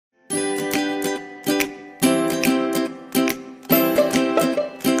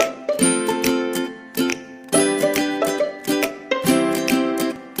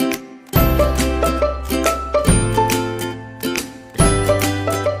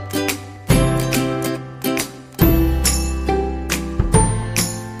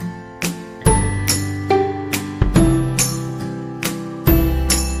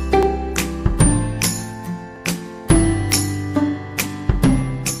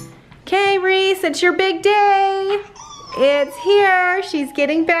Reese, it's your big day. It's here. She's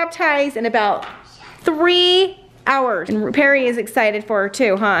getting baptized in about 3 hours. And Perri is excited for her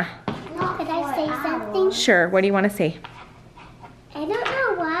too, huh? Could I say something? Sure, what do you want to say? I don't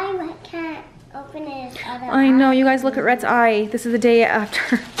know why Rhett can't open his other I know, you guys look at Rhett's eye. This is the day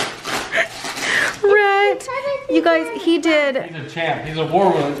after. Rhett, you guys, he did. He's a champ. He's a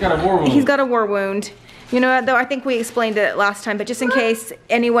war wound. He's got a war wound. He's got a war wound. You know what, though, I think we explained it last time, but just in case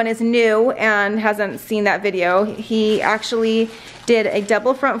anyone is new and hasn't seen that video, he actually did a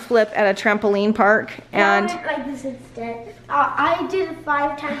double front flip at a trampoline park. And I went like this instead. I did it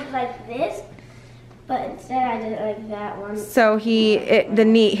 5 times like this, but instead I did it like that one. so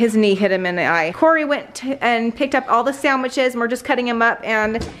his knee hit him in the eye. Corey went and picked up all the sandwiches, and we're just cutting them up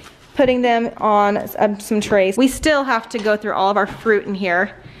and putting them on some trays. We still have to go through all of our fruit in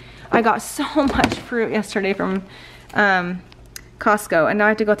here. I got so much fruit yesterday from Costco, and now I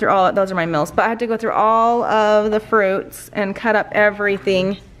have to go through all of, those are my meals, but I had to go through all of the fruits and cut up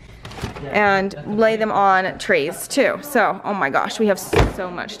everything and lay them on trays too. So, oh my gosh, we have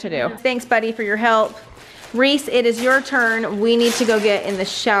so much to do. Thanks, buddy, for your help. Reese, it is your turn. We need to go get in the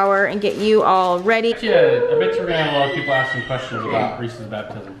shower and get you all ready. Yeah, I bet you're gonna have a lot of people asking questions about Reese's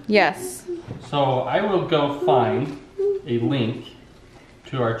baptism. Yes. So I will go find a link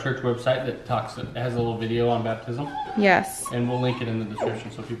to our church website that has a little video on baptism. Yes. And we'll link it in the description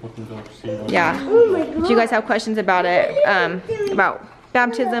so people can go see it. Yeah. If you guys have questions about it, about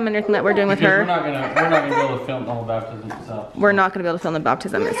baptism and everything that we're doing with her, We're not gonna be able to film the whole baptism itself. we're not gonna be able to film the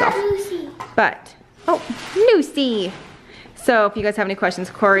baptism itself. But, oh, Lucy. So if you guys have any questions,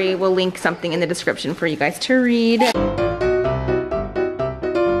 Corey will link something in the description for you guys to read.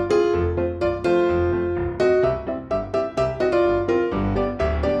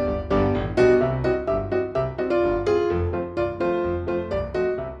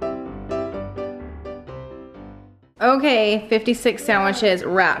 Okay, 56 sandwiches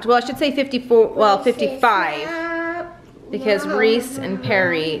wrapped. Well, I should say 54, well, 55, because Reese and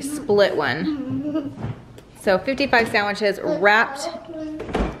Perri split one. So 55 sandwiches wrapped,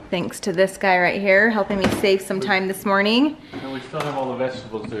 thanks to this guy right here, helping me save some time this morning. And we still have all the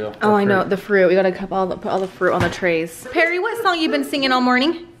vegetables to go. Oh, I know, the fruit. We gotta put all the fruit on the trays. Perri, what song you been singing all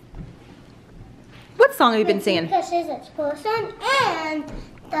morning? What song have you been singing? Because she's a person and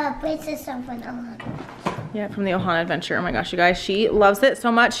the princess song from Ohana. Yeah, from the Ohana Adventure. Oh my gosh, you guys, she loves it so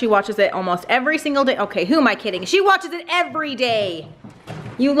much. She watches it almost every single day. Okay, who am I kidding? She watches it every day.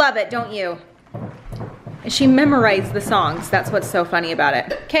 You love it, don't you? And she memorized the songs. That's what's so funny about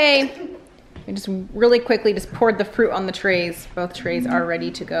it. Okay, we just really quickly just poured the fruit on the trays. Both trays are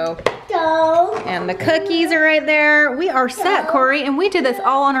ready to go. And the cookies are right there. We are set, Corey, and we did this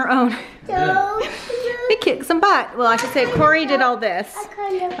all on our own. We kicked some butt. Well, I should say Corey did all this.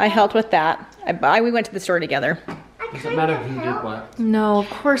 I helped with that. We went to the store together. Does it matter who did what? No, of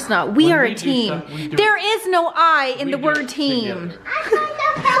course not. We are a team. There is no I in the word team.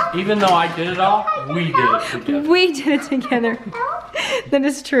 Even though I did it all, we did it together. We did it together. That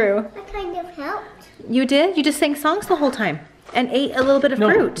is true. I kind of helped. You did? You just sang songs the whole time and ate a little bit of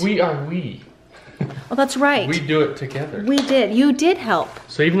fruit. No, we are we. Oh, that's right. We do it together. We did. You did help.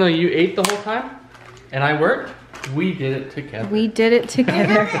 So even though you ate the whole time and I worked, we did it together. We did it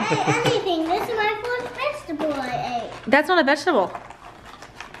together. Anything. This is my first vegetable I ate. That's not a vegetable.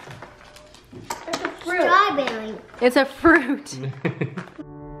 It's a fruit. Strawberry. It's a fruit.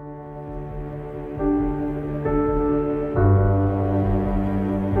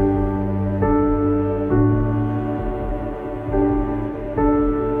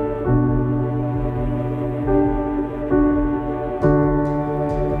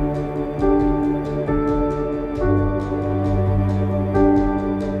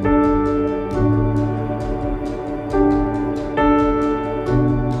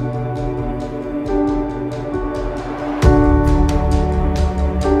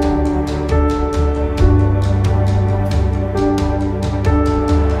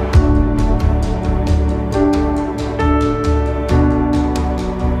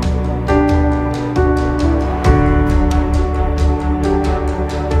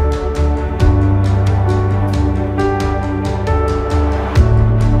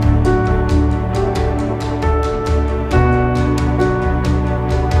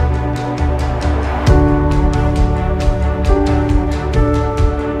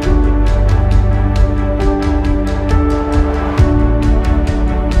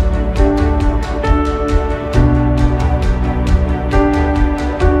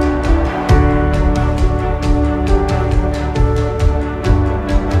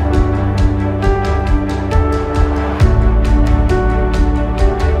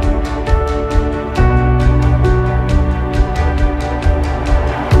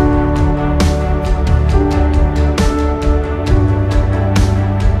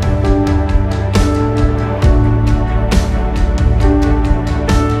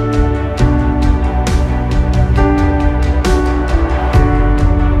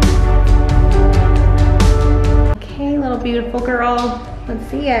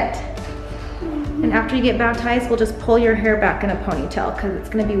 forget. And after you get baptized, we'll just pull your hair back in a ponytail because it's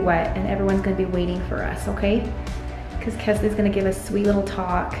gonna be wet and everyone's gonna be waiting for us, okay? Because Kesley's gonna give a sweet little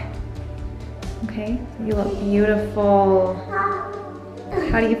talk. Okay, you look beautiful.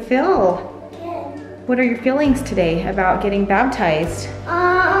 How do you feel? What are your feelings today about getting baptized?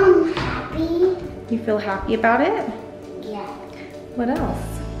 Happy. You feel happy about it? Yeah. What else?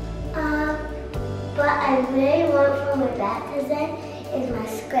 But I really want for my baptism is my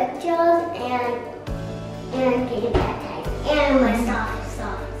scriptures and getting baptized and my socks.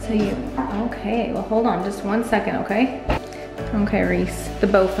 So you, okay, well hold on just 1 second, okay? Okay, Reese, the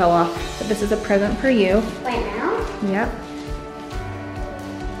bow fell off, but this is a present for you. Right now? Yep.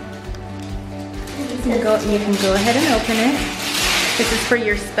 You can go ahead and open it. This is for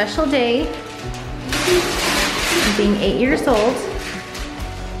your special day, being 8 years old.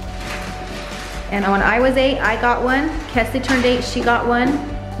 And when I was 8, I got one. Kesley turned 8, she got one.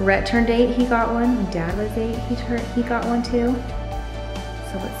 Rhett turned 8, he got one. When Dad was 8, he got one too.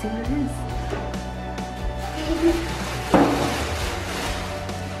 So let's see what it is.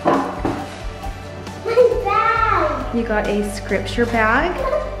 My bag! You got a scripture bag.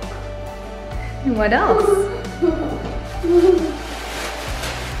 And what else?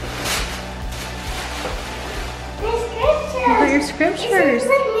 My scriptures! You got your scriptures. It says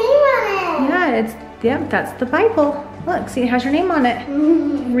my name on it! Yeah, that's the Bible. Look, see, it has your name on it.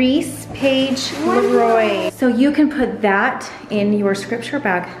 Reese, Paige, LeRoys. So you can put that in your scripture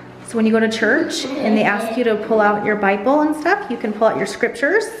bag. So when you go to church and they ask you to pull out your Bible and stuff, you can pull out your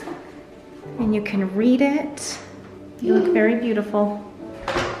scriptures and you can read it. You look very beautiful.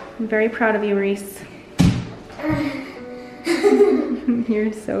 I'm very proud of you, Reese.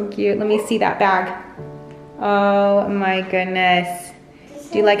 You're so cute. Let me see that bag. Oh my goodness.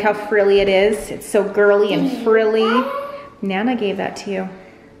 Do you like how frilly it is? It's so girly and frilly. Nana gave that to you.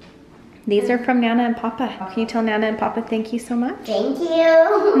 These are from Nana and Papa. Can you tell Nana and Papa thank you so much? Thank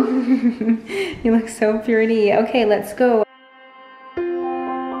you. You look so pretty. Okay, let's go.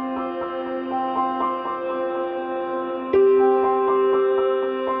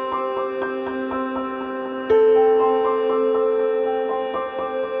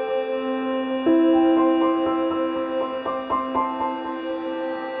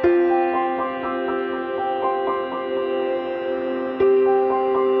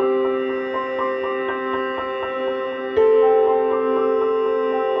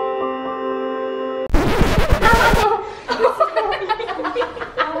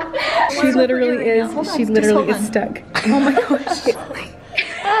 She literally is stuck. Oh my gosh.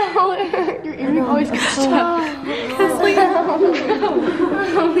 Oh, your earring always gets stuck. Kesley.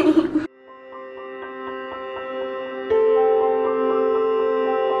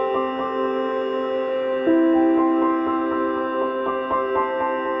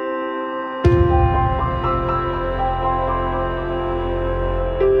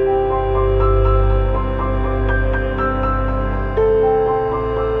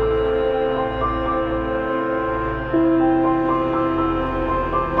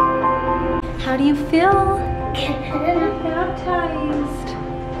 How do you feel? Baptized.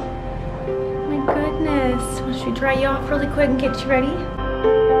 My goodness. Well, should we dry you off really quick and get you ready?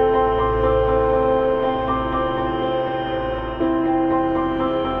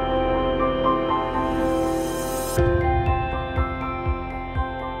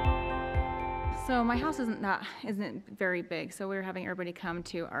 So my house isn't very big, so we're having everybody come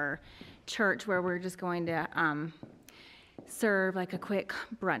to our church where we're just going to serve like a quick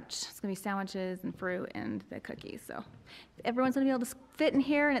brunch. It's gonna be sandwiches and fruit and the cookies. So everyone's gonna be able to fit in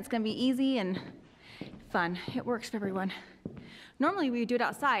here and it's gonna be easy and fun. It works for everyone. Normally we would do it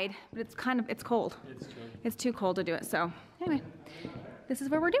outside, but it's cold. It's too cold to do it. So anyway, this is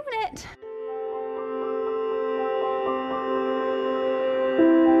where we're doing it.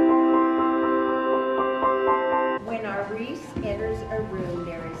 When our Reese enters a room,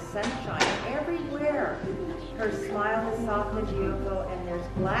 there is sunshine everywhere. Her smile is soft and beautiful, and there's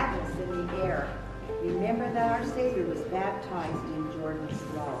gladness in the air. Remember that our Savior was baptized in Jordan's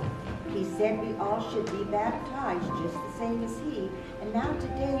flow. He said we all should be baptized just the same as he. And now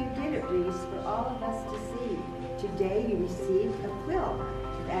today you did it, Reese, for all of us to see. Today you received a quilt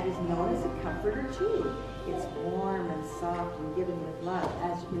that is known as a comforter too. It's warm and soft and given with love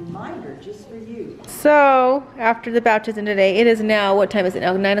as a reminder just for you. So after the baptism today, it is now, what time is it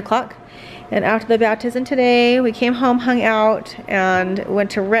now? 9 o'clock. And after the baptism today, we came home, hung out, and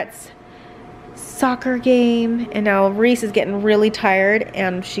went to Rhett's soccer game. And now Reese is getting really tired,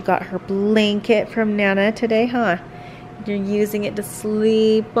 and she got her blanket from Nana today, huh? You're using it to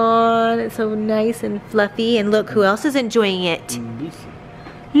sleep on. It's so nice and fluffy. And look, who else is enjoying it?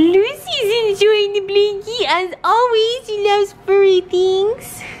 Lucy's enjoying the blankie as always. She loves furry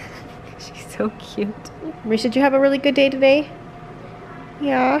things. She's so cute. Reese, did you have a really good day today?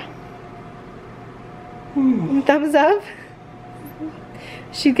 Yeah. Thumbs up.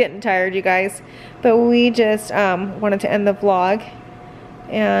 She's getting tired, you guys. But we just wanted to end the vlog.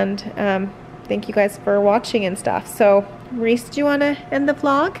 And thank you guys for watching and stuff. So, Reese, do you want to end the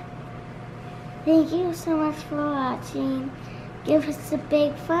vlog? Thank you so much for watching. Give us a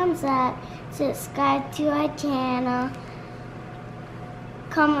big thumbs up. Subscribe to our channel.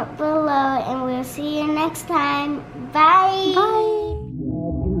 Comment below and we'll see you next time. Bye. Bye.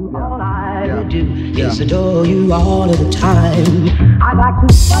 All I do is adore you all of the time. I like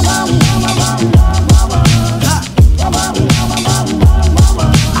to